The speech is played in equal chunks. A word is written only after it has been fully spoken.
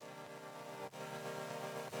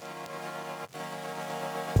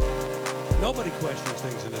Nobody questions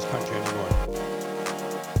things in this country anymore.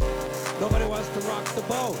 Nobody wants to rock the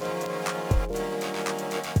boat.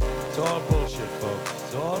 It's all bullshit, folks.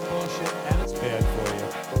 It's all bullshit, and it's bad for you.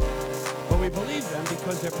 But we believe them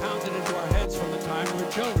because they're pounded into our heads from the time we're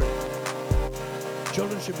children.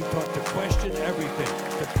 Children should be taught to question everything.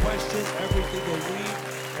 To question everything they read,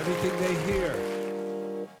 everything they hear.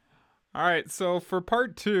 All right, so for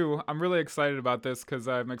part 2, I'm really excited about this because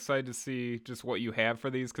I'm excited to see just what you have for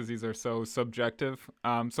these because these are so subjective.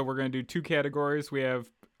 So we're going to do 2 categories. We have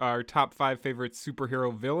our top 5 favorite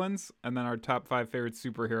superhero villains and then our top 5 favorite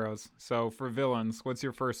superheroes. So for villains, what's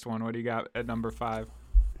your first one? What do you got at number 5?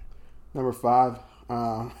 Number 5,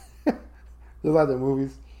 just like the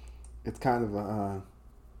movies, it's kind of a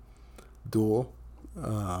duel.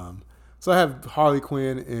 So I have Harley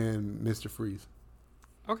Quinn and Mr. Freeze.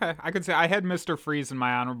 Okay, I could say I had Mr. Freeze in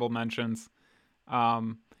my honorable mentions.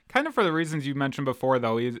 Kind of for the reasons you mentioned before,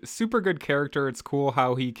 though. He's a super good character. It's cool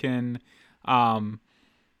how he can... I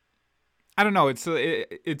don't know.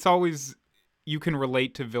 It's always... You can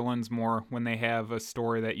relate to villains more when they have a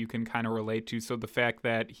story that you can kind of relate to. So the fact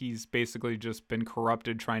that he's basically just been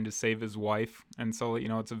corrupted trying to save his wife. And so,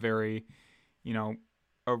 it's a very,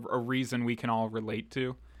 a reason we can all relate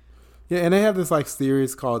to. Yeah, and they have this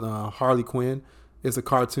series called Harley Quinn. It's a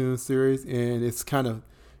cartoon series, and it's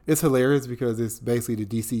hilarious because it's basically the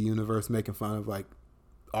DC universe making fun of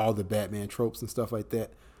all the Batman tropes and stuff like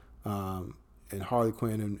that. And Harley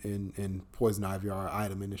Quinn and Poison Ivy are an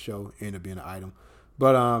item in the show, end up being an item.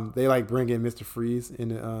 But they bring in Mr. Freeze in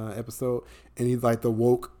the episode, and he's the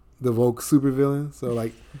woke supervillain.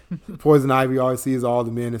 So Poison Ivy always sees all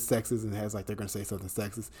the men as sexist and has they're gonna say something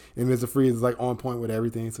sexist, and Mr. Freeze is on point with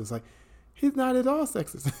everything. So it's he's not at all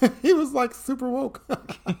sexist. He was super woke.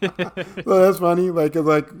 So that's funny.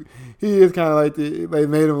 Cause he is kind of they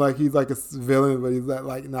made him he's a villain, but he's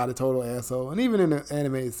not a total asshole. And even in the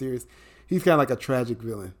animated series, he's kind of a tragic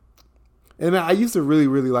villain. And I used to really,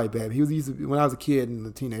 really like Batman. When I was a kid and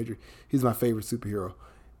a teenager, he's my favorite superhero.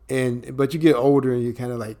 But you get older and you're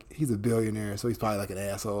kind of he's a billionaire, so he's probably an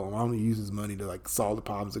asshole. Why don't he use his money to solve the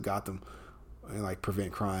problems of Gotham and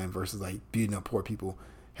prevent crime versus beating up poor people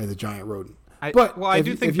as a giant rodent. I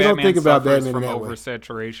do think Batman suffers from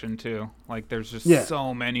oversaturation too. There's just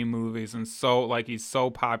so many movies and so he's so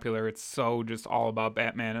popular. It's so just all about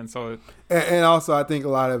Batman, and so. And also, I think a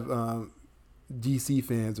lot of DC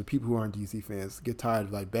fans or people who aren't DC fans get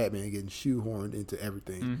tired of Batman getting shoehorned into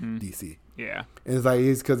everything DC. Yeah, and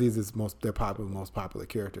it's because he's most popular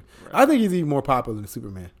character. Right. I think he's even more popular than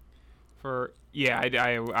Superman. I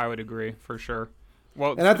would agree for sure.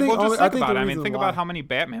 Well, and I think think about how many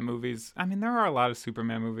Batman movies. There are a lot of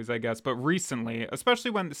Superman movies, I guess, but recently,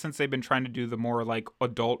 especially since they've been trying to do the more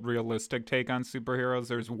adult, realistic take on superheroes,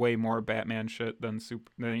 there's way more Batman shit than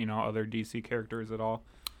other DC characters at all.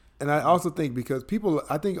 And I also think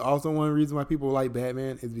I think also one reason why people like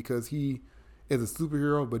Batman is because he is a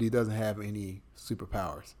superhero, but he doesn't have any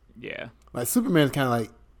superpowers. Yeah, Superman's kind of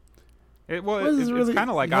it's kind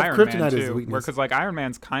of like Iron Man too, because Iron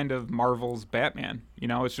Man's kind of Marvel's Batman.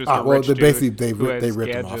 It's just a rich dude they ripped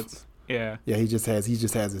gadgets. him off. Yeah, he just has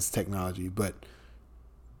his technology, but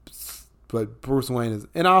Bruce Wayne is,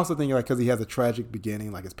 and I also think because he has a tragic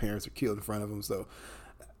beginning, his parents are killed in front of him, so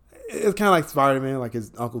it's kind of like Spider-Man,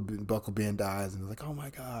 his Uncle Ben dies, and it's oh my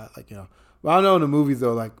god, Well, I know in the movies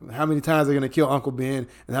though, how many times they're gonna kill Uncle Ben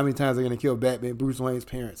and how many times they're gonna kill Bruce Wayne's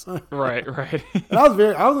parents. Right. And I was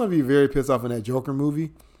gonna be very pissed off in that Joker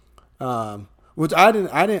movie, which I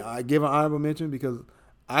didn't give an honorable mention because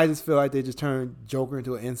I just feel they just turned Joker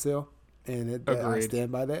into an incel, and I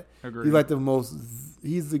stand by that. Agreed.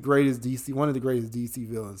 He's the greatest DC, one of the greatest DC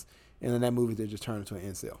villains, and in that movie they just turned into an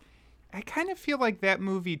incel. I kind of feel that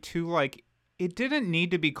movie too, it didn't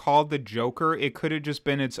need to be called The Joker. It could have just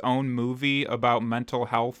been its own movie about mental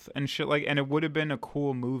health and shit and it would have been a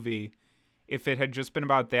cool movie if it had just been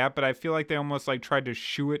about that. But I feel they almost tried to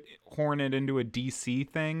shoehorn it into a DC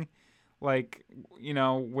thing, where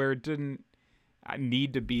it didn't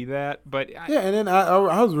need to be that. But and then I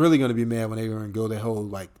was really gonna be mad when they were gonna go that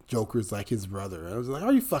whole Joker's his brother. I was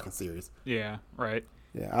are you fucking serious? Yeah, right.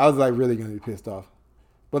 Yeah, I was really gonna be pissed off.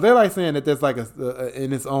 But they're saying that that's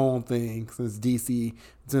in its own thing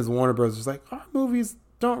since Warner Bros. Is our movies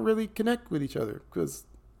don't really connect with each other because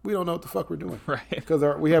we don't know what the fuck we're doing. Right. Because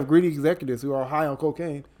we have greedy executives who are high on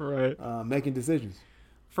cocaine. Right. Making decisions.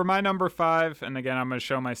 For my number 5, and again, I'm going to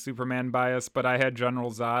show my Superman bias, but I had General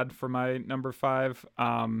Zod for my number 5.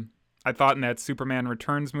 I thought in that Superman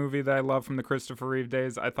Returns movie that I love from the Christopher Reeve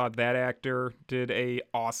days, I thought that actor did a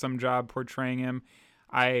awesome job portraying him.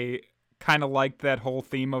 I kind of liked that whole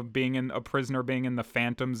theme of being in a prisoner, being in the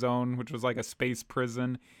Phantom Zone, which was like a space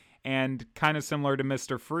prison. And kind of similar to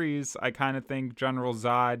Mr. Freeze, I kind of think General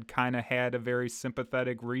Zod kind of had a very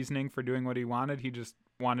sympathetic reasoning for doing what he wanted. He just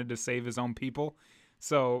wanted to save his own people.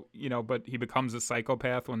 So, but he becomes a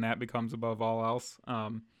psychopath when that becomes above all else.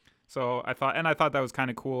 So I thought that was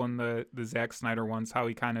kind of cool in the Zack Snyder ones, how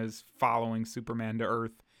he kind of is following Superman to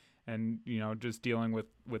Earth and, just dealing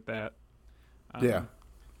with that. Yeah.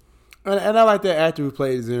 And I like that actor who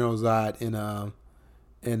played General Zod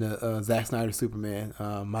in Zack Snyder Superman,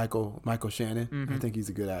 Michael Shannon. Mm-hmm. I think he's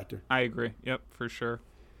a good actor. I agree. Yep, for sure.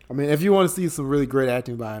 I mean, if you want to see some really great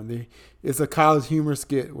acting by him, it's a college humor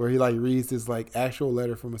skit where he like reads this like actual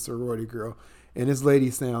letter from a sorority girl, and this lady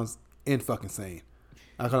sounds fucking sane.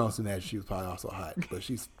 I can also imagine she was probably also hot, but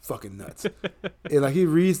she's fucking nuts. And like he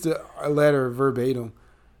reads the letter verbatim,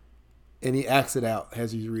 and he acts it out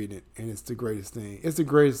as he's reading it, and it's the greatest thing. It's the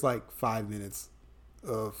greatest like 5 minutes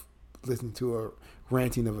of listening to a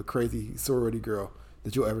ranting of a crazy sorority girl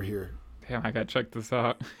that you'll ever hear. Damn, I gotta check this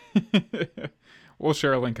out. We'll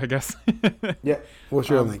share a link, I guess. Yeah, we'll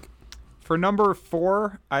share a link. For number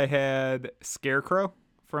 4, I had Scarecrow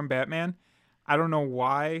from Batman. I don't know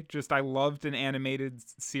why. Just I loved an animated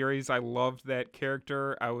series. I loved that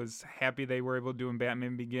character. I was happy they were able to do in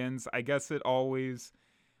Batman Begins. I guess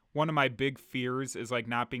one of my big fears is like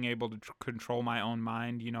not being able to control my own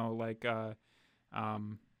mind.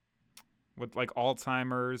 With like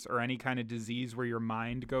Alzheimer's or any kind of disease where your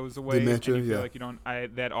mind goes away. Dementia, and you feel yeah. like you don't.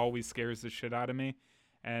 That always scares the shit out of me.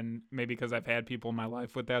 And maybe because I've had people in my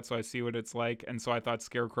life with that, so I see what it's like. And so I thought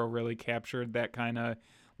Scarecrow really captured that kind of,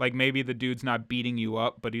 like maybe the dude's not beating you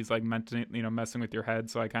up, but he's like messing with your head.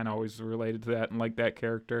 So I kind of always related to that and like that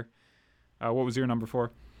character. What was your number 4?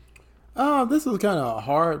 This was kind of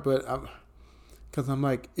hard, but because I'm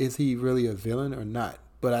like, is he really a villain or not?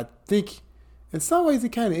 But I think in some ways he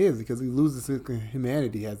kind of is, because he loses his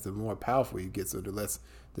humanity as the more powerful he gets, or the less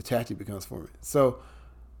detached he becomes from it. So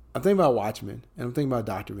I'm thinking about Watchmen, and I'm thinking about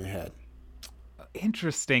Dr. Manhattan.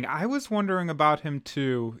 Interesting. I was wondering about him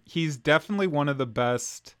too. He's definitely one of the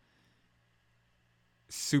best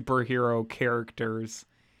superhero characters.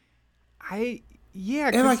 And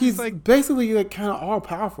like he's like basically like kind of all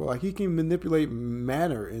powerful. Like he can manipulate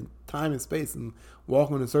matter and time and space and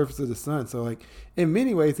walk on the surface of the sun. So like in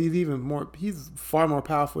many ways he's far more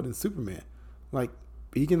powerful than Superman. Like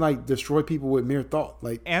he can like destroy people with mere thought.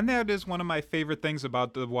 Like, and that is one of my favorite things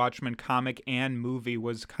about the Watchmen comic and movie,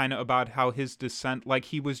 was kind of about how his descent, like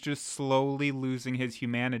he was just slowly losing his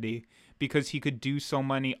humanity because he could do so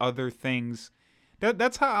many other things.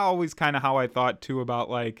 That's how I thought too about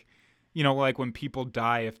like, like when people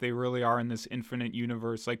die, if they really are in this infinite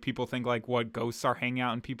universe, like people think like what ghosts are hanging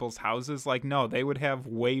out in people's houses. Like, no, they would have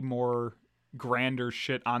way more grander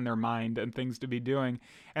shit on their mind and things to be doing.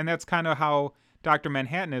 And that's kind of how Dr.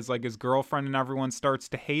 Manhattan is. Like his girlfriend and everyone starts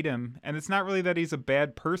to hate him. And it's not really that he's a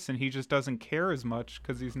bad person. He just doesn't care as much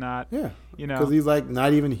because he's not, because he's like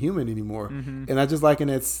not even human anymore. Mm-hmm. And I just like in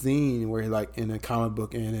that scene where like in the comic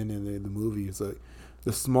book and in the movie, it's like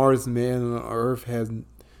the smartest man on earth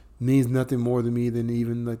means nothing more to me than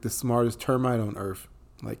even like the smartest termite on earth.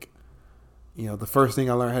 Like, the first thing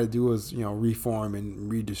I learned how to do was, reform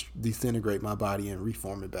and disintegrate my body and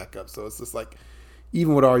reform it back up. So it's just like,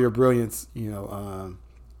 even with all your brilliance,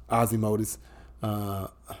 Ozymandias,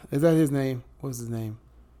 is that his name? What's his name?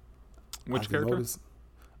 Which character?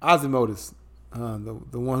 Ozymandias,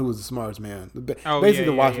 the one who was the smartest man. Basically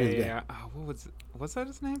the Watchmen's guy. Yeah. Was that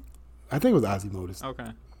his name? I think it was Ozymandias.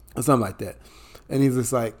 Okay. Or something like that. And he's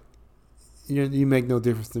just like, you make no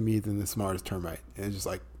difference to me than the smartest termite. And it's just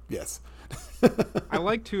like, yes. I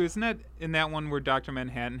like too, isn't that in that one where Dr.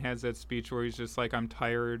 Manhattan has that speech where he's just like, I'm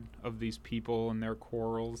tired of these people and their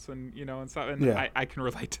quarrels and and stuff. And yeah. I can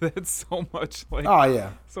relate to that so much. Like, oh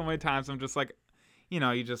yeah. So many times I'm just like,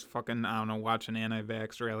 you just fucking, I don't know, watch an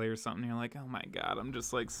anti-vax rally or something. You're like, oh my God, I'm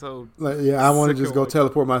just like so. I want to just go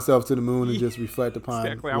teleport myself to the moon and just reflect upon.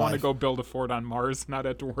 Exactly. I want to go build a fort on Mars, not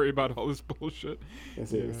have to worry about all this bullshit.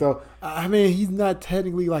 That's it. So I mean, he's not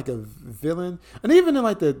technically like a villain, and even in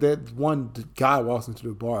like that one guy walks into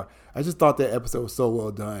the bar, I just thought that episode was so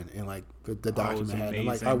well done, and like the Dr. Manhattan.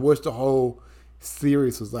 Like I wish the whole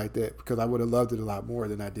series was like that, because I would have loved it a lot more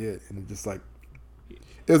than I did, and it just like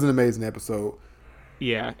it was an amazing episode.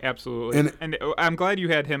 Yeah, absolutely. And I'm glad you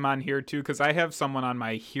had him on here, too, because I have someone on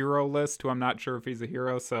my hero list who I'm not sure if he's a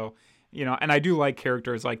hero. So, and I do like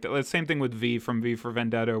characters like that. The same thing with V from V for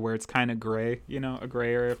Vendetta, where it's kind of gray, a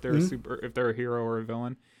gray area if they're if they're a hero or a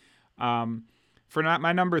villain. For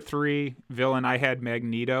my number 3 villain, I had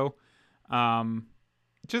Magneto.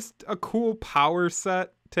 Just a cool power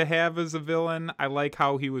set to have as a villain. I like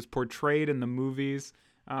how he was portrayed in the movies.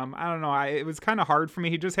 I don't know. It was kind of hard for me.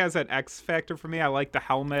 He just has that X factor for me. I like the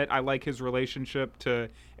helmet. I like his relarelationship to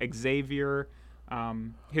Xavier.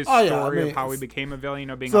 His story of how he became a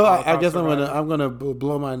villain. Being so. I guess I'm gonna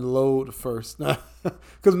blow my load first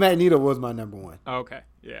because Magneto was my number one. Okay,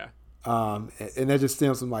 yeah. And that just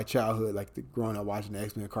stems from my childhood, like growing up watching the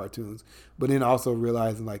X-Men cartoons, but then also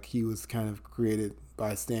realizing like he was kind of created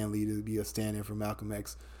by Stan Lee to be a stand-in for Malcolm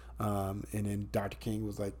X, and then Dr. King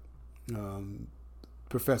was like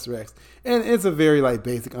Professor X, and it's a very like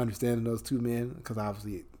basic understanding of those two men because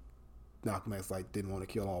obviously Malcolm X like didn't want to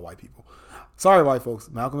kill all white people. Sorry, white folks,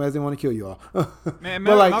 Malcolm X didn't want to kill you all. Man,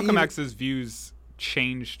 Malcolm X's views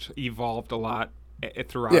evolved a lot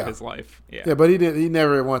throughout his life. Yeah, but he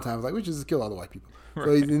never at one time was like, we should just kill all the white people. Right.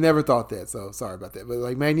 So he never thought that. So sorry about that. But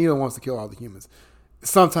like Magneto wants to kill all the humans.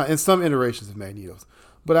 Sometimes in some iterations of Magneto's.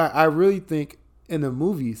 But I really think in the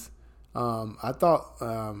movies, I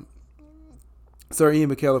thought Sir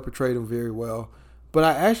Ian McKellen portrayed him very well. But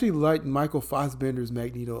I actually liked Michael Fassbender's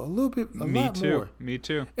Magneto a lot more. Me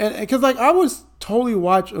too. And because like I would totally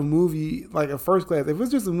watch a movie like a First Class. If it was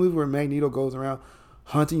just a movie where Magneto goes around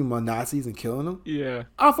hunting Nazis and killing them, yeah,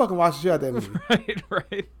 I'll fucking watch the shit out of that movie.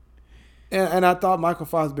 Right. And I thought Michael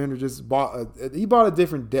Fassbender just brought a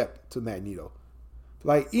different depth to Magneto.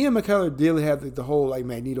 Like Ian McKellen did have the whole like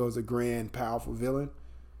Magneto as a grand, powerful villain,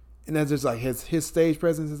 and that's just like his stage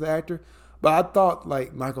presence as an actor. But I thought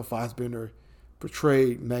like Michael Fassbender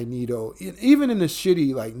portrayed Magneto even in the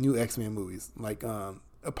shitty like new X-Men movies like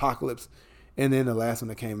Apocalypse, and then the last one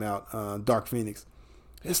that came out, Dark Phoenix.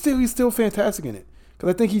 He's still fantastic in it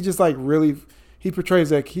because I think he just like really he portrays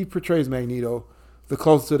Magneto the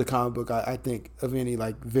closest to the comic book I think of any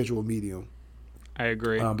like visual medium. I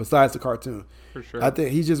agree. Besides the cartoon, for sure. I think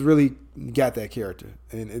he just really got that character,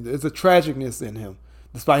 and it's a tragicness in him,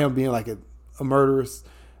 despite him being like a murderous.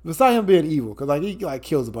 Besides him being evil, because like he like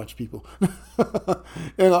kills a bunch of people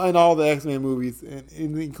in all the X-Men movies, and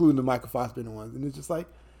including the Michael Fassbender ones, and it's just like,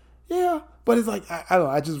 yeah, but it's like I don't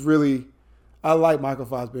know. I like Michael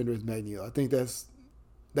Fassbender as Magneto. I think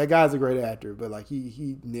that guy's a great actor, but like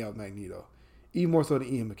he nailed Magneto, even more so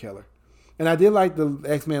than Ian McKellen. And I did like the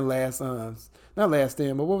X-Men not Last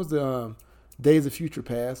Stand, but what was the Days of Future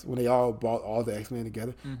Past when they all brought all the X-Men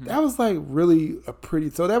together. Mm-hmm. That was like really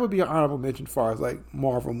so that would be an honorable mention as far as like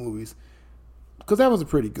Marvel movies, because that was a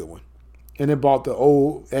pretty good one. And it brought the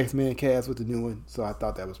old X-Men cast with the new one, so I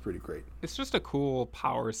thought that was pretty great. It's just a cool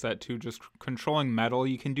power set too, just controlling metal.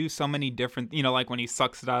 You can do so many different, like when he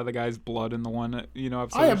sucks it out of the guy's blood in the one,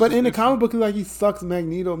 episode. But in the comic book, like he sucks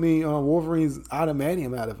Wolverine's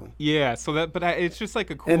adamantium out of him. Yeah, it's just like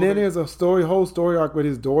a cool. And then there's a whole story arc with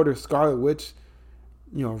his daughter Scarlet Witch,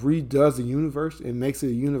 redoes the universe and makes it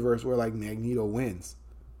a universe where like Magneto wins,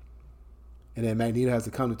 and then Magneto has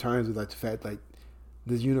to come to terms with like the fact like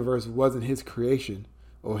this universe wasn't his creation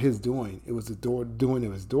or his doing. It was the doing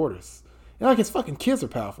of his daughters. And like his fucking kids are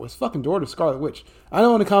powerful. His fucking daughter, Scarlet Witch. I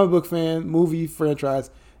know in the comic book movie franchise,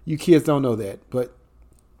 you kids don't know that. But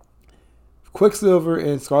Quicksilver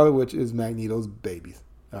and Scarlet Witch is Magneto's babies.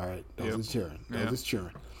 All right. Those are cheering.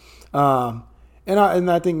 And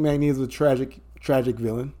I think Magneto's a tragic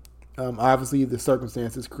villain. Obviously, the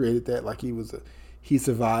circumstances created that. Like he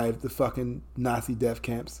survived the fucking Nazi death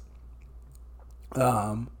camps.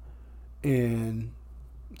 And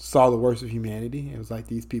saw the worst of humanity. It was like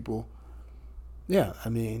these people. Yeah, I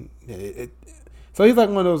mean, so he's like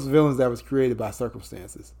one of those villains that was created by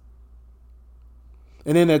circumstances.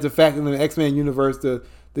 And then there's the fact in the X-Men universe, the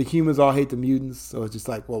humans all hate the mutants. So it's just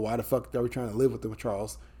like, well, why the fuck are we trying to live with them,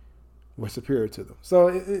 Charles? We're superior to them. So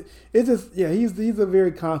it's just, yeah, he's a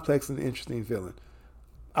very complex and interesting villain.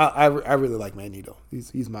 I really like Magneto.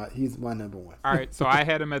 He's my number one. All right, so I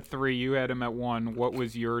had him at 3. You had him at 1. What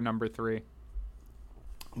was your number 3?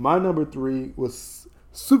 My number 3 was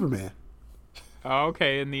Superman. Oh,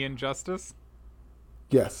 okay, in the Injustice.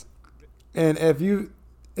 Yes, and if you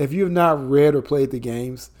have not read or played the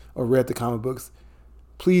games or read the comic books,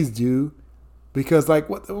 please do, because like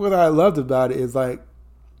what I loved about it is like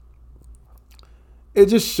it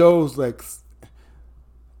just shows like.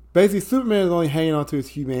 Basically, Superman is only hanging on to his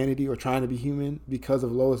humanity or trying to be human because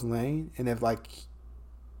of Lois Lane. And if, like,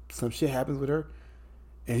 some shit happens with her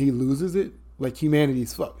and he loses it, like,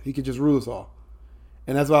 humanity's fucked. He could just rule us all.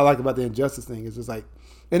 And that's what I like about the Injustice thing. It's just like...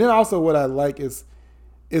 And then also what I like is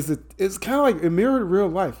it's kind of like it mirrored real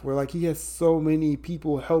life where, like, he has so many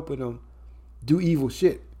people helping him do evil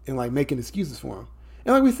shit and, like, making excuses for him.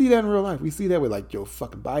 And, like, we see that in real life. We see that with, like, Joe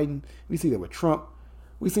fucking Biden. We see that with Trump.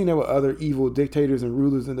 We've seen that with other evil dictators and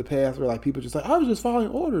rulers in the past where, like, people just like, I was just following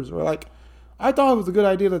orders. Or, like, I thought it was a good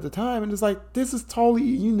idea at the time, and it's like, this is totally,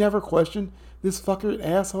 you never question this fucker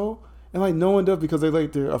asshole, and like no one does because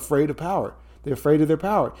they're afraid of power. They're afraid of their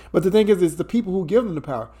power. But the thing is, it's the people who give them the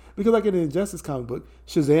power. Because like in the Injustice comic book,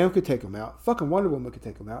 Shazam could take them out. Fucking Wonder Woman could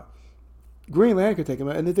take them out. Green Lantern could take them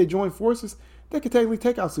out. And if they join forces, they could technically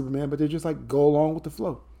take out Superman, but they just like go along with the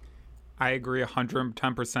flow. I agree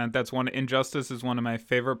 110%. That's Injustice is one of my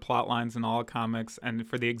favorite plot lines in all comics, and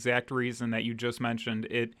for the exact reason that you just mentioned,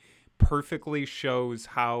 it perfectly shows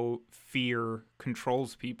how fear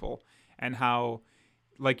controls people and how,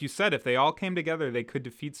 like you said, if they all came together, they could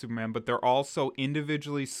defeat Superman, but they're all so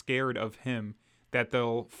individually scared of him that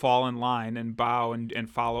they'll fall in line and bow and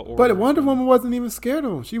follow orders. But Wonder Woman wasn't even scared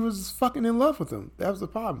of him. She was fucking in love with him. That was the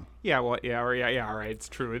problem. Yeah, well, yeah, all right, it's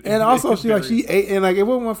true. And also, she ate, and like, if it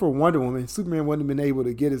wasn't for Wonder Woman, Superman wouldn't have been able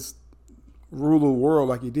to get his rule of the world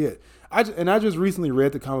like he did. I just recently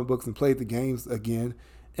read the comic books and played the games again,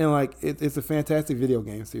 and like, it's a fantastic video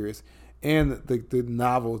game series. And the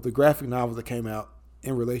novels, the graphic novels that came out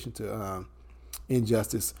in relation to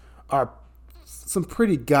Injustice are some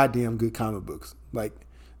pretty goddamn good comic books. Like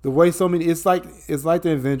the way so many, it's like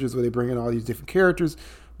the Avengers where they bring in all these different characters,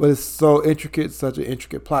 but it's so intricate, such an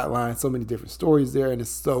intricate plot line, so many different stories there, and it's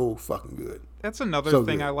so fucking good. That's another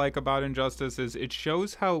thing I like about Injustice is it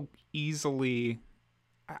shows how easily,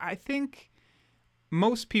 I think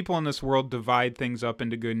most people in this world divide things up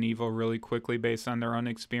into good and evil really quickly based on their own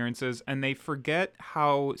experiences, and they forget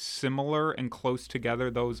how similar and close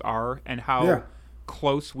together those are, and how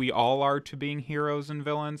close we all are to being heroes and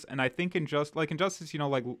villains. And I think Injustice, you know,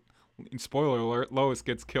 like, spoiler alert, Lois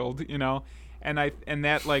gets killed, you know, and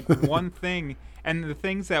that like one thing, and the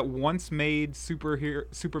things that once made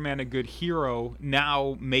Superman a good hero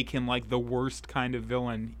now make him like the worst kind of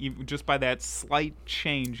villain, even just by that slight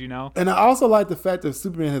change, you know. And I also like the fact that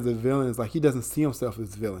Superman as a villain is like, he doesn't see himself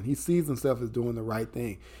as a villain. He sees himself as doing the right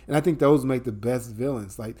thing. And I think those make the best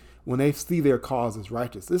villains. Like when they see their cause as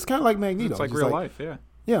righteous. It's kind of like Magneto. It's like real life, yeah.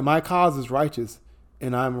 Yeah, my cause is righteous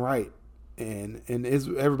and I'm right. And it's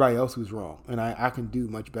everybody else who's wrong. And I can do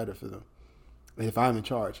much better for them if I'm in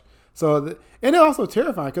charge. So, and they're also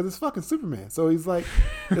terrifying because it's fucking Superman. So he's like,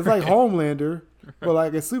 it's like Homelander, but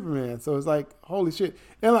like it's Superman. So it's like, holy shit.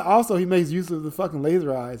 And like also he makes use of the fucking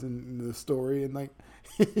laser eyes in the story, and like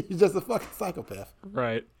he's just a fucking psychopath.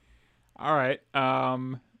 Right. All right.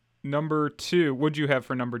 Number 2. What'd you have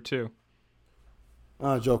for number 2?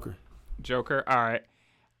 Joker. Joker. All right.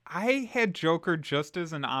 I had Joker just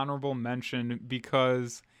as an honorable mention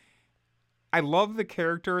because I love the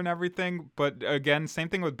character and everything, but again, same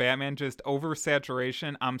thing with Batman, just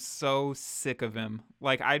oversaturation. I'm so sick of him.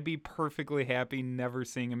 Like, I'd be perfectly happy never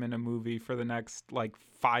seeing him in a movie for the next, like,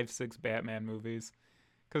 5-6 Batman movies.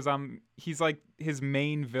 Because he's, like, his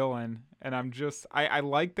main villain, and I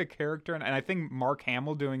like the character, and I think Mark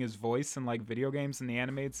Hamill doing his voice in, like, video games in the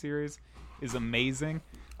animated series is amazing.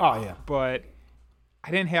 Oh, yeah. But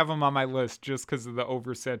I didn't have him on my list just because of the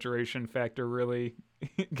oversaturation factor really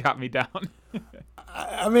got me down.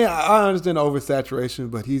 I mean, I understand the oversaturation,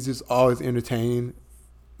 but he's just always entertaining.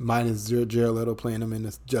 Minus Jared Leto playing him in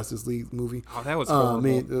the Justice League movie. Oh, that was horrible. I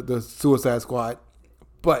mean, the Suicide Squad.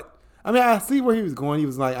 But, I mean, I see where he was going. He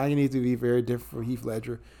was like, I need to be very different from Heath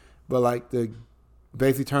Ledger. But, like,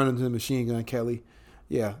 basically turn into Machine Gun Kelly.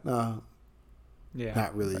 Yeah,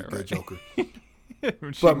 not really a good Joker.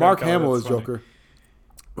 But Mark Hamill is Joker.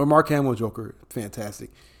 But Mark Hamill Joker, fantastic.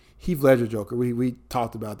 Heath Ledger Joker, we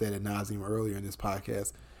talked about that ad nauseum earlier in this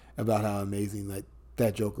podcast about how amazing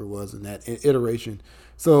that Joker was in that iteration.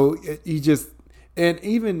 So he just, and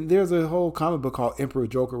even there's a whole comic book called Emperor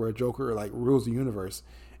Joker where Joker like rules the universe,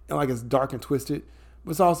 and like it's dark and twisted,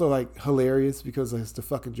 but it's also like hilarious because it's the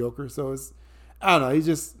fucking Joker. So it's, I don't know, he's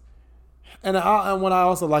just, and what I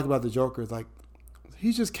also like about the Joker is like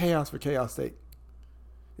he's just chaos for chaos sake.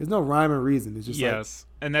 There's no rhyme or reason. It's just yes,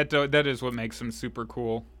 and that is what makes him super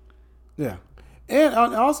cool. Yeah, and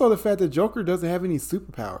also the fact that Joker doesn't have any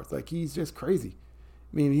superpowers. Like he's just crazy.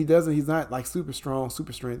 I mean, he's not like super strong,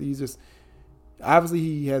 super strength. He's just, obviously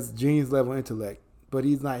he has genius level intellect, but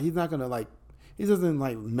he's not gonna like, he doesn't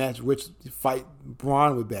like match fight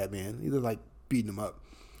Braun with Batman. He's just like beating him up,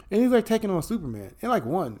 and he's like taking on Superman and like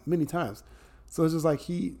won many times. So it's just like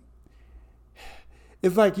he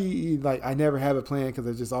like I never have a plan because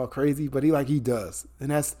it's just all crazy, but he does,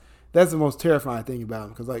 and that's the most terrifying thing about him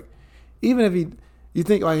because like even if you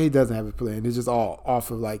think like he doesn't have a plan, it's just all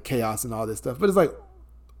off of like chaos and all this stuff, but it's like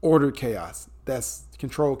ordered chaos. That's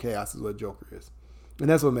controlled chaos is what Joker is, and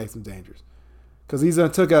that's what makes him dangerous because he's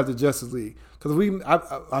took out the Justice League. Because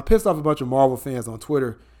I pissed off a bunch of Marvel fans on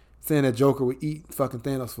Twitter saying that Joker would eat fucking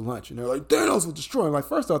Thanos for lunch. And they're like, Thanos will destroy him. Like,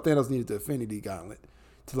 first off, Thanos needed the Infinity Gauntlet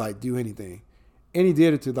to, like, do anything. And he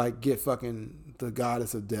did it to, like, get fucking the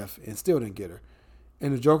goddess of death and still didn't get her.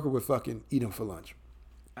 And the Joker would fucking eat him for lunch.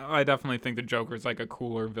 I definitely think the Joker's like a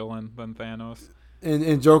cooler villain than Thanos.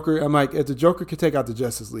 And Joker, I'm like, if the Joker could take out the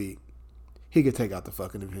Justice League, he could take out the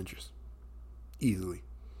fucking Avengers. Easily.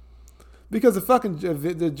 Because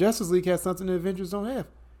the Justice League has something the Avengers don't have.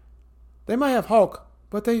 They might have Hulk,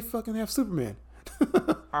 but they fucking have Superman.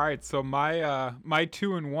 All right, so my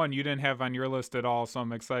 2 and 1 you didn't have on your list at all, so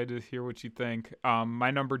I'm excited to hear what you think.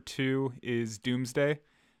 My number 2 is Doomsday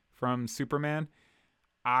from Superman.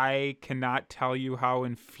 I cannot tell you how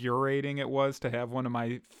infuriating it was to have one of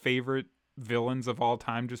my favorite villains of all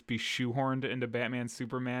time just be shoehorned into Batman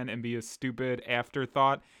Superman and be a stupid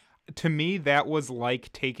afterthought. To me, that was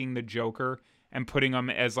like taking the Joker and putting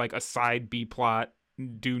him as like a side B plot,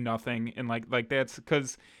 do nothing, and like that's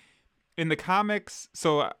because in the comics,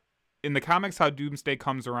 how Doomsday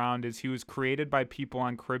comes around is he was created by people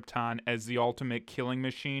on Krypton as the ultimate killing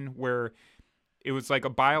machine, where it was like a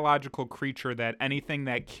biological creature that anything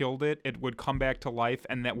that killed it, it would come back to life,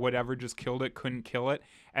 and that whatever just killed it couldn't kill it.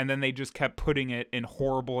 And then they just kept putting it in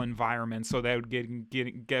horrible environments so that it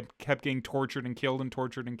would kept getting tortured and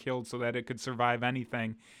killed so that it could survive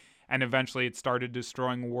anything. And eventually it started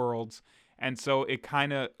destroying worlds. And so it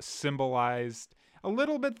kind of symbolized a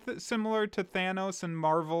little bit similar to Thanos and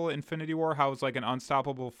Marvel Infinity War, how it was like an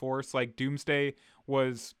unstoppable force. Like Doomsday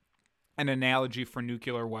was an analogy for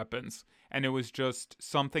nuclear weapons. And it was just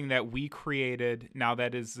something that we created now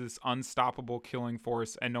that is this unstoppable killing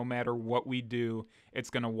force. And no matter what we do, it's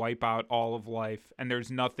going to wipe out all of life. And there's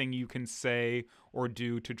nothing you can say or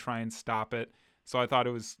do to try and stop it. So I thought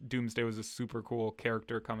Doomsday was a super cool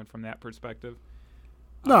character coming from that perspective.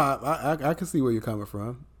 No, I can see where you're coming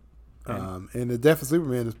from. And The Death of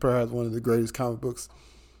Superman is perhaps one of the greatest comic books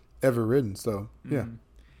ever written. So, yeah. Mm-hmm.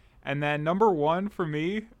 And then number 1 for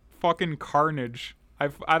me, fucking Carnage.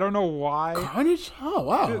 I don't know why. Carnage? Oh,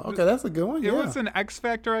 wow. Okay, that's a good one. It was an X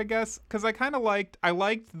factor, I guess, because I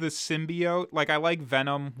liked the symbiote. Like, I like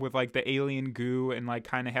Venom with, like, the alien goo and, like,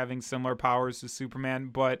 kind of having similar powers to Superman.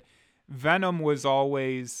 But Venom was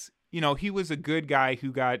always, he was a good guy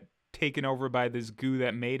who got taken over by this goo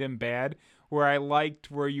that made him bad. Where I liked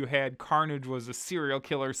where you had Carnage was a serial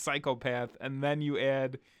killer psychopath, and then you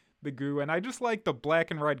add the goo, and I just like the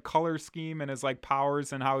black and red color scheme and his like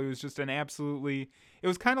powers and how he was just it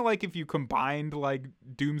was kind of like if you combined like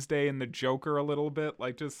Doomsday and the Joker a little bit,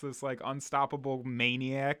 like just this like unstoppable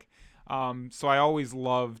maniac. So I always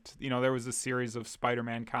loved, there was a series of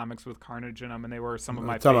Spider-Man comics with Carnage in them, and they were some of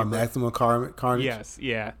my favorite. Talking about Maximum Carnage? Yes,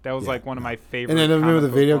 yeah, that was like one of my favorite. And then remember the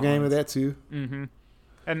video game of that too? Mm-hmm.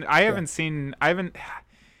 And I don't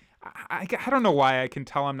know why I can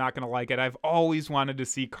tell I'm not going to like it. I've always wanted to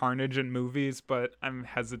see Carnage in movies, but I'm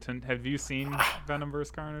hesitant. Have you seen Venom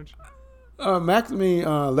vs. Carnage?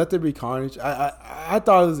 Let There Be Carnage. I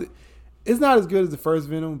thought it's not as good as the first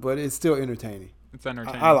Venom, but it's still entertaining. It's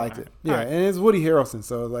entertaining. I liked it. Yeah, right. And it's Woody Harrelson,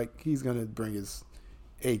 so like he's going to bring his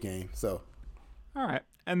A game. So, all right.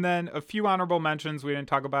 And then a few honorable mentions we didn't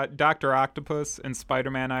talk about. Dr. Octopus and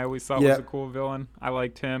Spider-Man I always thought was a cool villain. I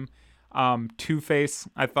liked him. Two-Face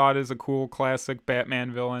I thought is a cool classic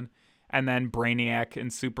Batman villain. And then Brainiac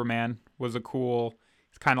in Superman was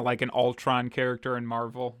it's kind of like an Ultron character in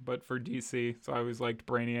Marvel, but for DC. So I always liked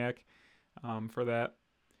Brainiac for that.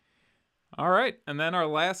 All right. And then our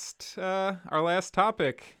last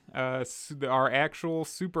topic, our actual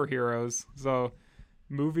superheroes. So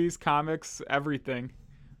movies, comics, everything.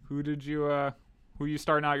 Who you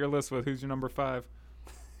starting out your list with? Who's your number 5?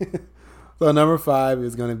 So number 5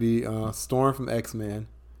 is going to be Storm from X-Men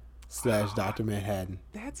 / Dr. Manhattan.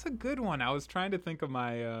 That's a good one. I was trying to think of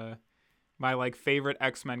my my like favorite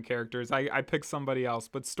X-Men characters. I picked somebody else,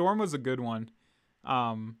 but Storm was a good one.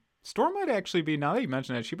 Storm might actually be, now that you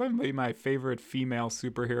mention it, she might be my favorite female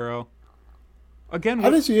superhero. Again,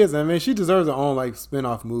 I think she is. I mean, she deserves her own like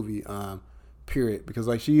spin-off movie. Period, because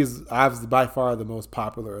like she is obviously by far the most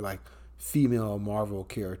popular like female Marvel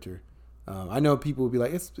character. I know people will be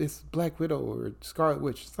like it's Black Widow or Scarlet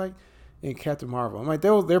Witch. It's like in Captain Marvel. I'm like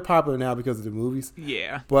they're popular now because of the movies.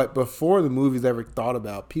 Yeah. But before the movies ever thought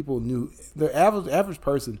about, people knew the average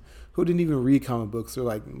person who didn't even read comic books or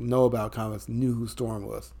like know about comics knew who Storm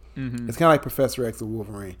was. Mm-hmm. It's kind of like Professor X or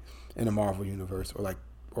Wolverine in the Marvel universe, or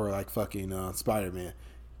like fucking Spider-Man.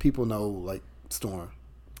 People know like Storm.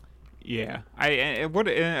 Yeah,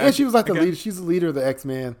 and she was like the leader. She's the leader of the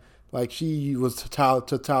X-Men. Like she was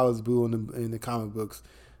T'Challa's boo in the comic books.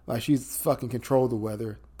 Like she's fucking controlled the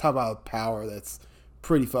weather. Talk about power that's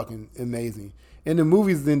pretty fucking amazing. And the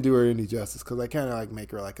movies didn't do her any justice because they kind of like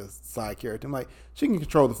make her like a side character. I'm like, she can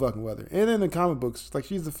control the fucking weather. And in the comic books, like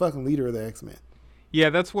she's the fucking leader of the X-Men. Yeah,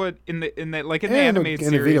 that's what in the And animated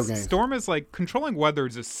in the video series, games. Storm is like controlling weather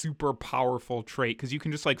is a super powerful trait because you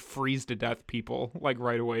can just like freeze to death people like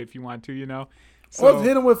right away if you want to, you know. So, Or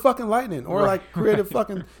hit them with fucking lightning, or Right. like create a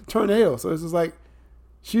fucking tornado. So it's just like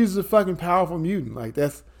she's a fucking powerful mutant. Like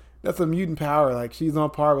that's a mutant power. Like she's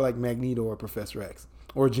on par with like Magneto or Professor X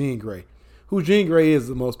or Jean Grey. Who Jean Grey is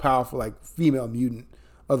the most powerful like female mutant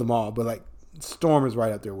of them all, but like Storm is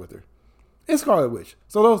right up there with her. And Scarlet Witch.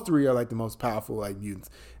 So those three are like the most powerful like mutants.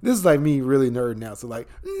 This is like me really nerding out. So like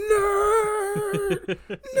nerd, nerd.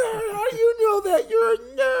 How do you know that you're a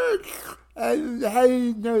nerd? How do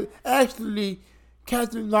you know? Actually,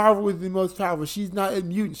 Captain Marvel is the most powerful. She's not a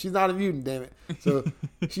mutant. She's not a mutant. Damn it. So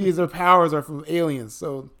her powers are from aliens.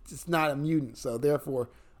 So it's not a mutant. So therefore,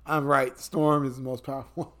 I'm right. Storm is the most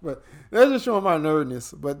powerful. But that's just showing my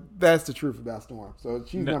nerdness. But that's the truth about Storm. So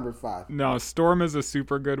she's number 5. No, Storm is a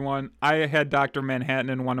super good one. I had Dr. Manhattan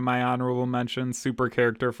in one of my honorable mentions. Super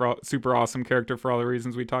awesome character for all the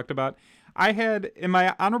reasons we talked about. I had in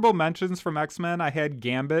my honorable mentions from X-Men, I had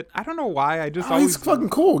Gambit. I don't know why. He's fucking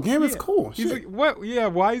cool. Gambit's cool. He's Shit. like, what? Yeah,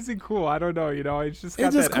 why is he cool? I don't know. You know, he's just got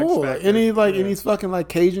It's just that cool. X factor. And he's fucking like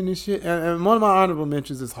Cajun and shit. And one of my honorable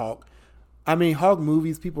mentions is Hulk. I mean, Hulk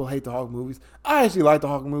movies. People hate the Hulk movies. I actually like the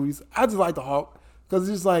Hulk movies. I just like the Hulk because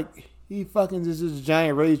it's just like he fucking just a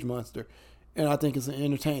giant rage monster, and I think it's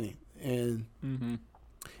entertaining. And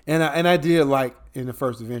and I did like in the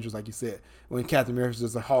first Avengers, like you said, when Captain America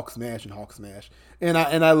does a Hulk smash. And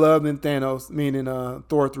I loved in Thanos, meaning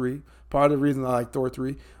Thor 3. Part of the reason I like Thor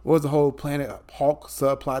 3 was the whole Planet Hulk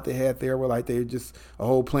subplot they had there, where like they just a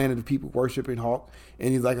whole planet of people worshiping Hulk, and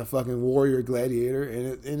he's like a fucking warrior gladiator,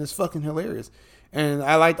 and it's fucking hilarious. And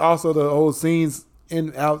I liked also the whole scenes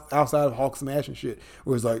outside of Hulk smash and shit,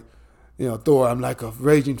 where it's like, you know, Thor, I'm like a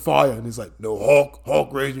raging fire, and it's like, no,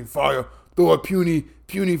 Hulk raging fire, Thor puny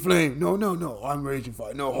flame, no, I'm raging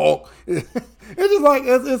fire, no, Hulk. It's just like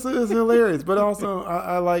it's hilarious, but also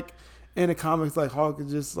I like in the comics like Hulk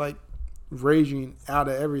is just like raging out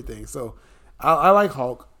of everything. So I like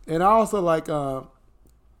Hulk, and I also like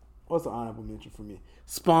what's an honorable mention for me?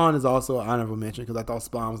 Spawn is also an honorable mention because I thought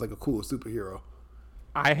Spawn was like a cool superhero.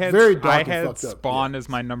 I had Spawn as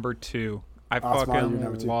my number 2. I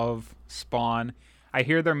fucking love Spawn. I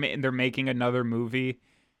hear they're making another movie.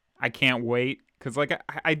 I can't wait because like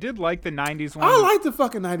I did like the 90s one. I like the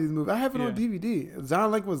fucking 90s movie. I have it on DVD.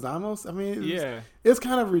 John Leguizamo. I mean, it's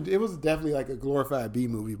kind of it was definitely like a glorified B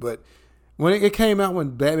movie, but when it came out,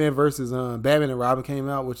 when Batman versus Batman and Robin came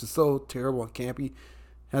out, which is so terrible and campy,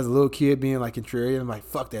 as a little kid being like contrarian, I'm like,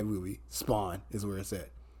 fuck that movie. Spawn is where it's at.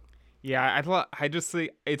 Yeah, I just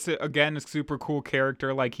think it's again a super cool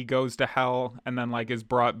character. Like he goes to hell and then like is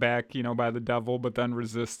brought back, you know, by the devil, but then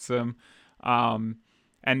resists him.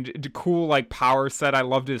 And cool like power set. I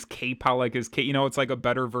loved his cape. How like his cape, you know, it's like a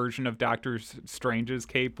better version of Doctor Strange's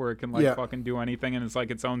cape where it can like fucking do anything and it's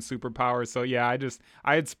like its own superpower. So yeah,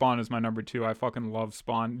 I had Spawn as my number 2. I fucking love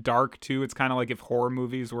Spawn. Dark too. It's kind of like if horror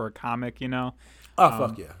movies were a comic, you know. Oh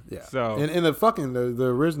fuck yeah. So and the fucking the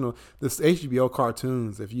original this HBO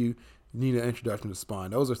cartoons. If you need an introduction to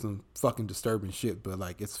Spawn, those are some fucking disturbing shit, but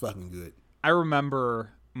like it's fucking good. I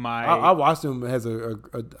remember I watched them as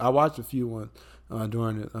I watched a few ones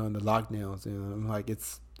during the lockdowns, and I'm like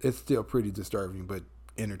it's still pretty disturbing but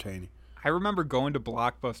entertaining. I remember going to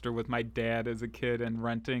Blockbuster with my dad as a kid and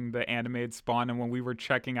renting the animated Spawn, and when we were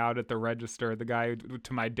checking out at the register, the guy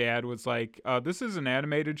to my dad was like, this is an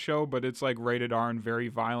animated show, but it's like rated R and very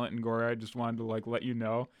violent and gory. I just wanted to like let you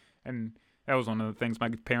know. And that was one of the things my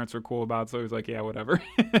parents were cool about, so he was like, yeah, whatever.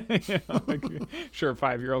 You know, like, sure,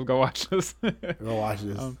 5-year-old, go watch this. Go watch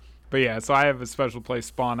this. But yeah, so I have a special place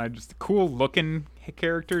Spawn. I just cool looking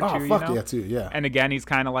character too. Oh, fuck, you know? yeah, too, yeah. And again, he's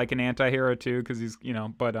kind of like an anti-hero too, because he's, you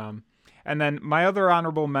know, but and then my other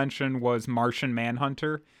honorable mention was Martian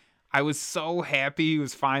Manhunter. I was so happy he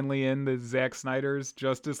was finally in the Zack Snyder's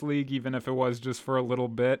Justice League, even if it was just for a little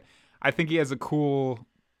bit. I think he has a cool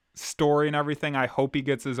story and everything. I hope he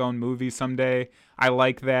gets his own movie someday. I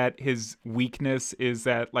like that his weakness is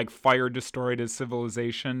that like fire destroyed his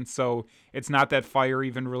civilization, so it's not that fire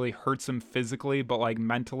even really hurts him physically, but like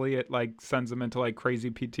mentally it like sends him into like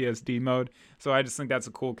crazy PTSD mode. So I just think that's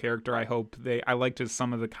a cool character. I liked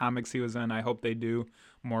some of the comics he was in. I hope they do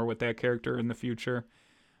more with that character in the future.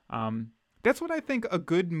 That's what I think a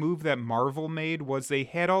good move that Marvel made was they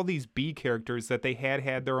had all these B characters that they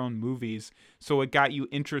had their own movies, so it got you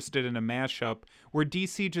interested in a mashup, where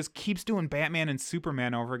DC just keeps doing Batman and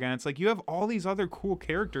Superman over again. It's like you have all these other cool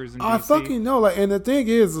characters in DC. I fucking know. Like, and the thing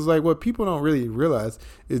is like what people don't really realize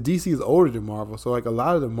is DC is older than Marvel. So like a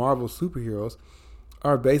lot of the Marvel superheroes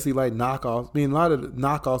are basically like knockoffs. I mean, a lot of the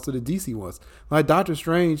knockoffs of the DC ones. Like Doctor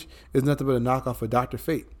Strange is nothing but a knockoff of Doctor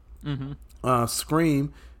Fate. Mm-hmm.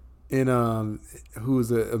 Scream, and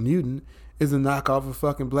who's a mutant, is a knockoff of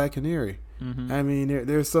fucking Black Canary. Mm-hmm. I mean,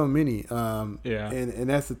 there's so many. Yeah, and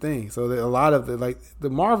that's the thing. So a lot of the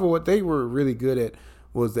Marvel, what they were really good at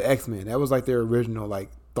was the X-Men. That was like their original like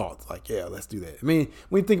thoughts. Like, yeah, let's do that. I mean,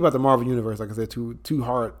 when you think about the Marvel universe, like I said, too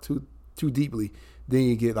hard, too deeply, then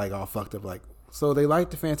you get like all fucked up. Like, so they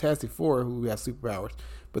like the Fantastic Four who have superpowers,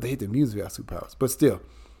 but they hate the music who have superpowers. But still,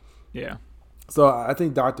 yeah. So I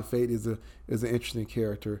think Dr. Fate is an interesting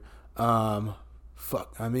character.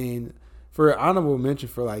 Fuck, I mean, for honorable mention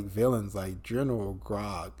for like villains, like General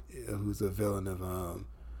Grog, who's a villain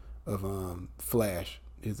of Flash,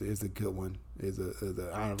 is a good one. Is a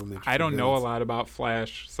honorable mention. I don't know a lot about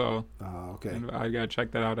Flash, so okay, I gotta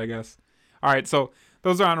check that out, I guess. All right, so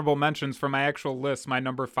those are honorable mentions. For my actual list, my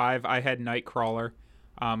number 5, I had Nightcrawler.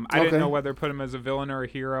 I didn't know whether to put him as a villain or a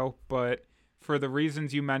hero, but for the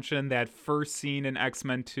reasons you mentioned, that first scene in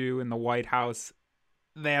X-Men 2 in the White House,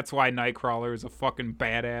 that's why Nightcrawler is a fucking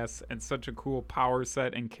badass and such a cool power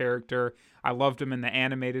set and character. I loved him in the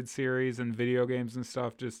animated series and video games and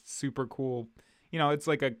stuff. Just super cool. You know, it's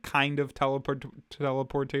like a kind of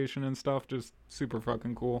teleportation and stuff. Just super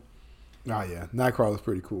fucking cool. Oh, yeah. Nightcrawler's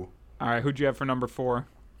pretty cool. All right, who'd you have for number 4?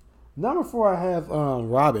 Number 4, I have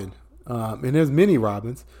Robin. And there's many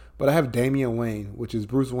Robins, but I have Damian Wayne, which is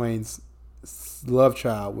Bruce Wayne's love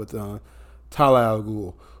child with Talia al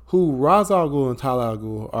Ghul. Who Ra's al Ghul and Talia al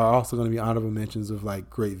Ghul are also going to be honorable mentions of like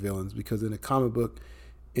great villains, because in the comic book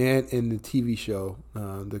and in the TV show,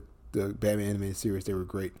 the Batman animated series, they were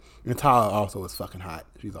great. And Talia also was fucking hot.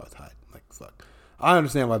 She's always hot. Like, fuck. I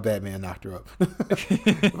understand why Batman knocked her up.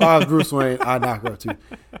 If I was Bruce Wayne, I'd knock her up too,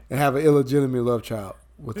 and have an illegitimate love child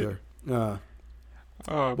with her. But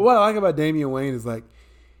what I like about Damian Wayne is like,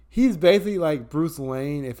 he's basically like Bruce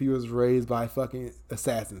Wayne if he was raised by fucking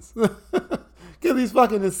assassins. Because he's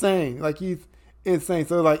fucking insane. Like, he's insane.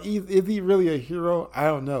 So, like, is he really a hero? I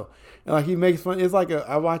don't know. And, like, he makes fun. It's like they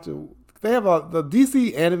have the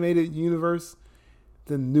DC animated universe.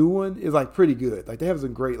 The new one is, like, pretty good. Like, they have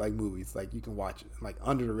some great, like, movies. Like, you can watch it. Like,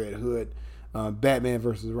 Under the Red Hood, Batman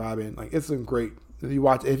versus Robin. Like, it's some great. If you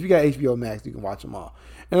got HBO Max, you can watch them all.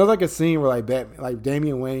 And there's, like, a scene where, like,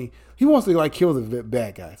 Damian Wayne, he wants to, like, kill the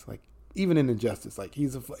bad guys. Like, even in Injustice. Like,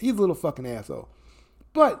 he's a little fucking asshole.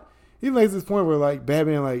 But he makes this point where, like,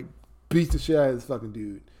 Batman, like, beats the shit out of this fucking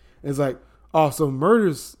dude. And it's like, oh, so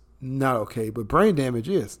murder's not okay, but brain damage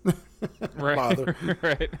is. Right. Father.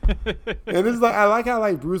 Right. And it's like, I like how,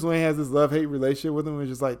 like, Bruce Wayne has this love-hate relationship with him. It's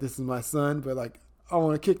just like, this is my son, but, like, I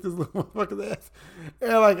want to kick this little motherfucker's ass.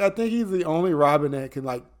 And, like, I think he's the only Robin that can,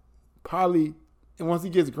 like, probably, and once he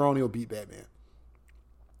gets grown, he'll beat Batman.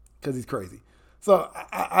 Because he's crazy. So,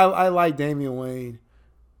 I like Damian Wayne.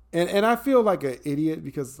 And I feel like an idiot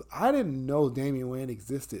because I didn't know Damian Wayne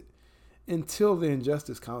existed until the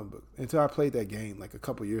Injustice comic book, until I played that game like a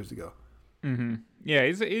couple years ago. Mm-hmm. Yeah,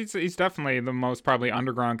 he's definitely the most probably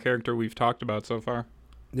underground character we've talked about so far.